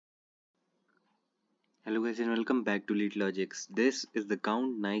Hello guys and welcome back to Leet Logics. This is the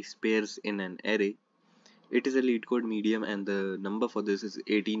count nice pairs in an array. It is a LeetCode medium and the number for this is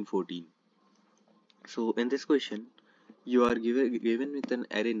 1814. So in this question, you are given with an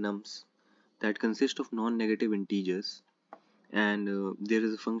array nums that consists of non-negative integers, and there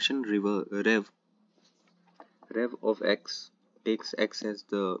is a function rev of x takes x as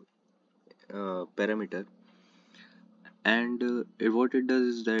the parameter, and what it does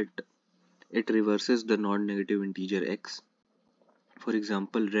is that it reverses the non-negative integer x. For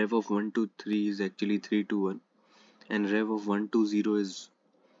example, rev of 1 to 3 is actually 3 to 1, and rev of 1 to 0 is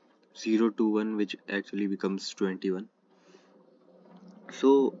 0 to 1, which actually becomes 21.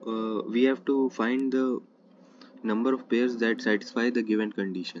 So we have to find the number of pairs that satisfy the given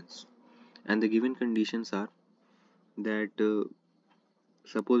conditions, and the given conditions are that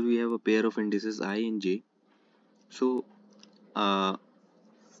suppose we have a pair of indices I and j. So uh,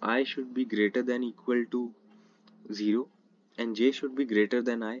 I should be greater than equal to 0 and j should be greater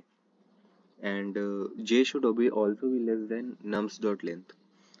than I, and j should also be less than nums dot length.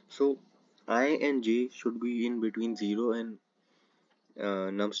 So I and j should be in between 0 and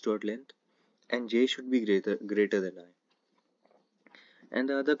nums dot length, and j should be greater than I. And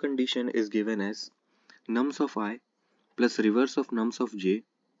the other condition is given as nums of I plus reverse of nums of j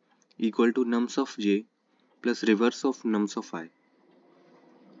equal to nums of j plus reverse of nums of I.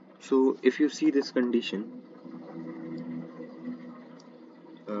 So if you see this condition,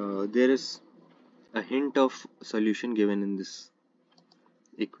 there is a hint of solution given in this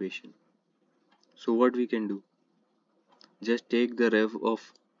equation. So what we can do, just take the rev of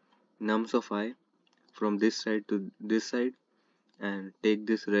nums of I from this side to this side, and take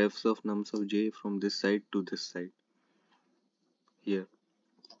this revs of nums of j from this side to this side here.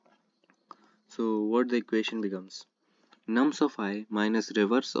 So what the equation becomes, nums of I minus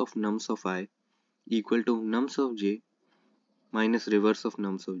reverse of nums of I equal to nums of j minus reverse of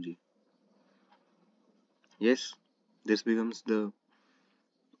nums of j. Yes, this becomes the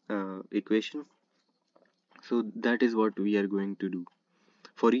equation. So that is what we are going to do.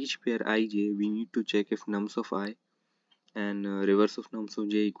 For each pair ij, we need to check if nums of I and reverse of nums of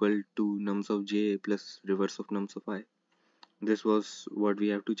j equal to nums of j plus reverse of nums of I. This was what we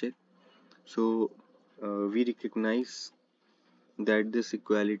have to check. So we recognize that this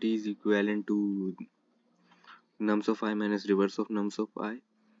equality is equivalent to nums of I minus reverse of nums of I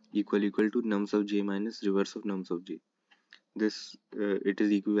equal to nums of j minus reverse of nums of j. This it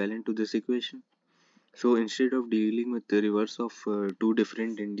is equivalent to this equation. So instead of dealing with the reverse of two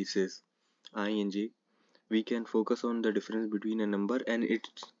different indices I and j, we can focus on the difference between a number and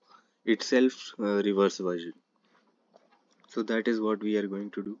its itself reverse version. So that is what we are going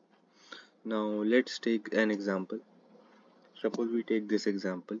to do. Now let's take an example. Suppose we take this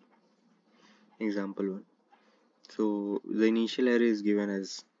example 1. So the initial array is given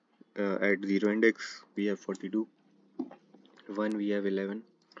as at 0 index we have 42, 1 we have 11,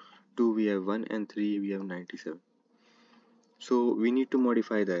 2 we have 1, and 3 we have 97. So we need to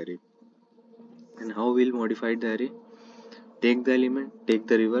modify the array. And how we'll modify the array? Take the element, take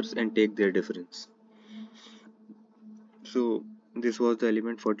the reverse, and take their difference. So this was the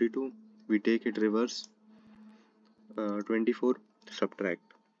element 42. We take it reverse, 24, subtract,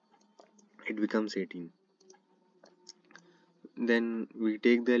 it becomes 18. Then we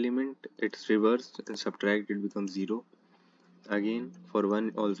take the element, its reverse, and subtract, it becomes 0. Again for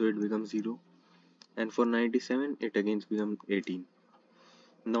 1 also it becomes 0, and for 97 it again becomes 18.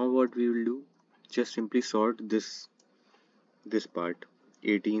 Now what we will do, just simply sort this part,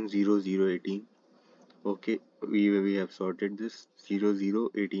 18 0 0 18. Okay, we have sorted this 0 0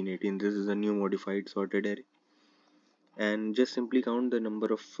 18 18. This is a new modified sorted array, and just simply count the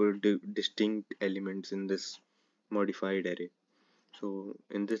number of distinct elements in this modified array. So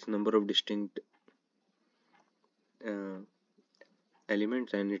in this number of distinct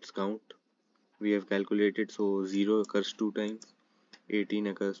elements and its count we have calculated. So 0 occurs 2 times, 18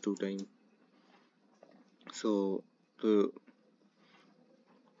 occurs 2 times. So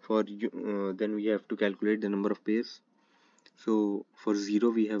then we have to calculate the number of pairs. So for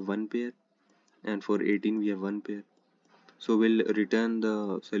 0 we have 1 pair, and for 18 we have 1 pair. So we'll return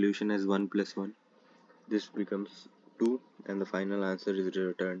the solution as 1 plus 1. This becomes 2, and the final answer is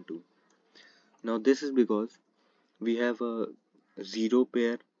returned 2. Now this is because we have a 0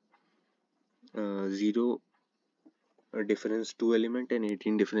 pair, 0 difference 2 element, and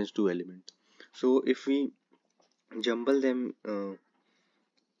 18 difference 2 element. So if we jumble them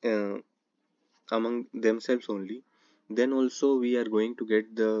among themselves only, then also we are going to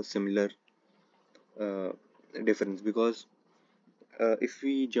get the similar difference, because if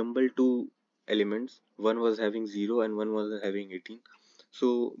we jumble two elements. One was having 0 and one was having 18.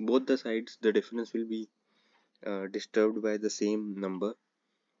 So both the sides, the difference will be disturbed by the same number,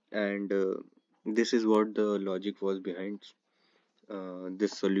 and this is what the logic was behind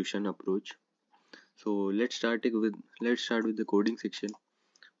this solution approach. So let's start with the coding section.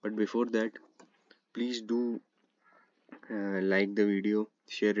 But before that, please do like the video,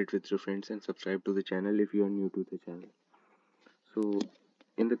 share it with your friends, and subscribe to the channel if you are new to the channel. So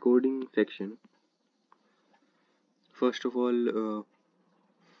in the coding section, first of all,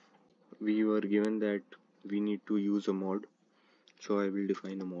 we were given that we need to use a mod. So I will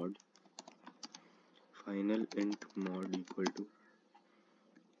define a mod. Final int mod equal to,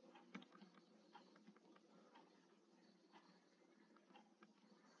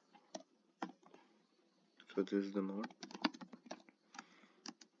 so this is the mod.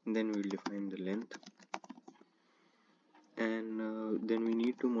 Then we'll define the length, and then we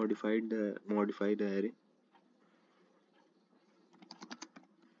need to modify the array.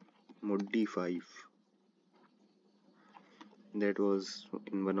 Modify, that was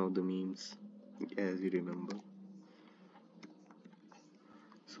in one of the memes, as you remember.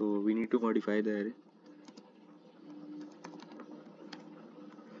 So we need to modify the array.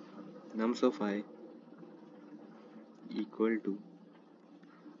 Nums of I equal to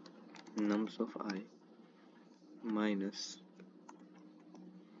nums of I minus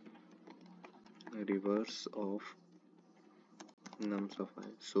reverse of nums of I.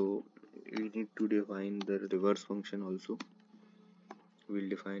 So we need to define the reverse function also. We'll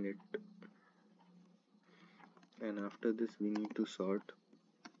define it, and after this we need to sort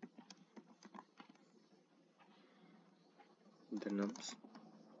the nums,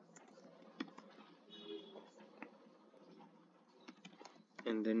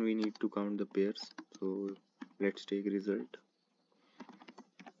 and then we need to count the pairs. So let's take result.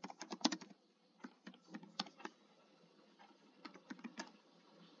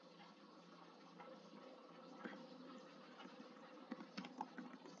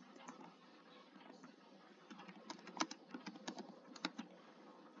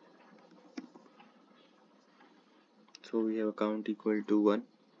 So we have a count equal to 1,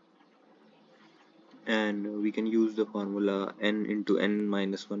 and we can use the formula n into n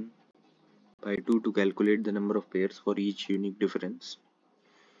minus 1 by 2 to calculate the number of pairs for each unique difference.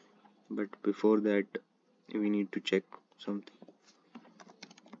 But before that, we need to check something.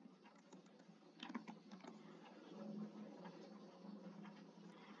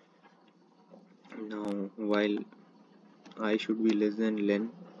 Now, while I should be less than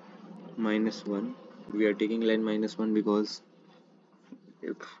len minus 1, we are taking len minus 1 because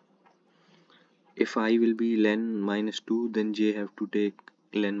if I will be len minus 2, then j have to take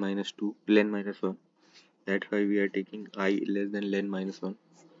len minus 1. That's why we are taking I less than len minus 1.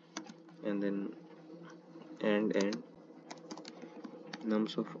 And then and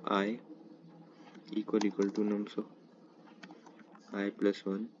nums of I equal to nums of I plus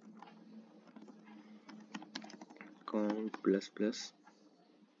 1, count plus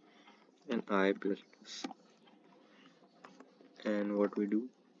and I plus, and what we do,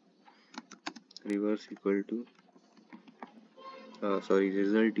 reverse equal to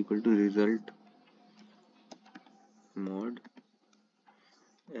result equal to result mod,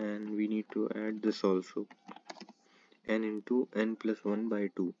 and we need to add this also, n into n plus 1 by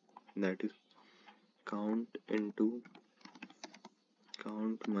 2, that is count into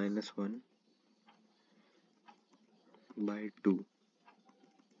count minus 1 by 2,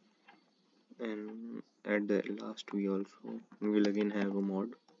 and at the last we will again have a mod,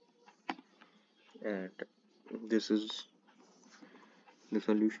 and this is the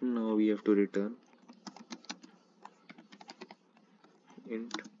solution. Now we have to return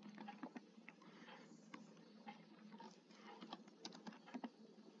int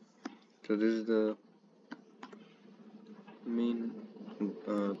so this is the main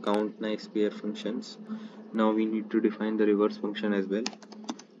count nice pair functions. Now we need to define the reverse function as well.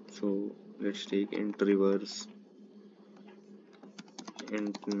 So let's take int reverse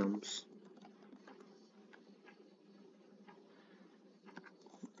int nums,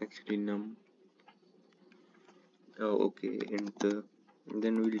 actually num, okay, int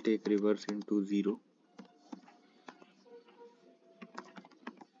then we'll take reverse into 0,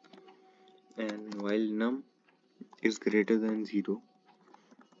 and while num is greater than 0,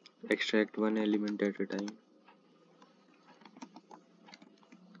 extract one element at a time.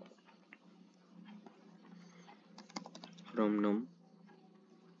 From num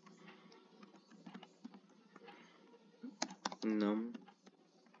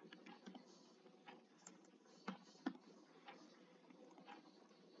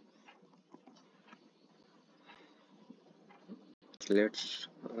let's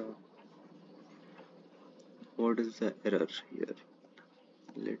what is the error here?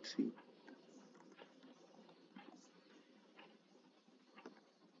 Let's see.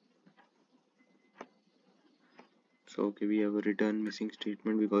 So okay, we have a return missing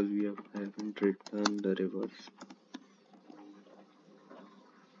statement because we haven't written the reverse.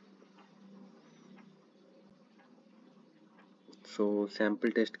 So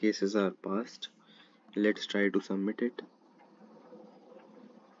sample test cases are passed. Let's try to submit it.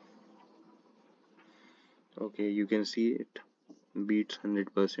 Okay, you can see it beats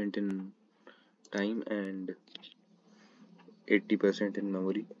 100% in time and 80% in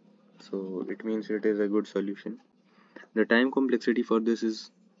memory. So it means it is a good solution. The time complexity for this is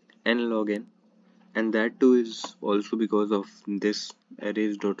n log n, and that too is also because of this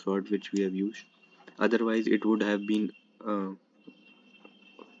arrays.sort which we have used. Otherwise it would have been uh,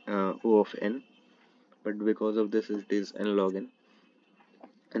 O of n, but because of this it is n log n.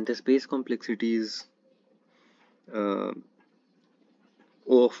 And the space complexity is uh,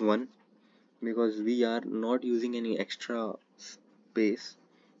 O of 1 because we are not using any extra space.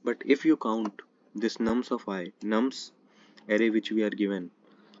 But if you count this nums of I, nums array which we are given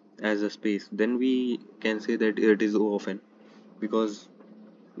as a space, then we can say that it is O of n because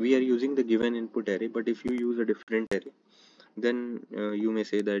we are using the given input array. But if you use a different array, then you may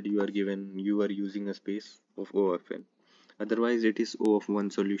say that you are using a space of O of n. Otherwise it is O of 1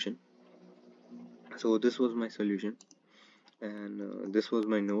 solution. So this was my solution, and this was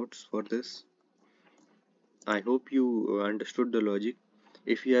my notes for this. I hope you understood the logic.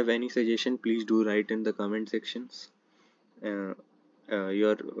 If you have any suggestion, please do write in the comment sections. uh,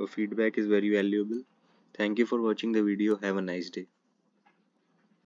 your feedback is very valuable. Thank you for watching the video. Have a nice day.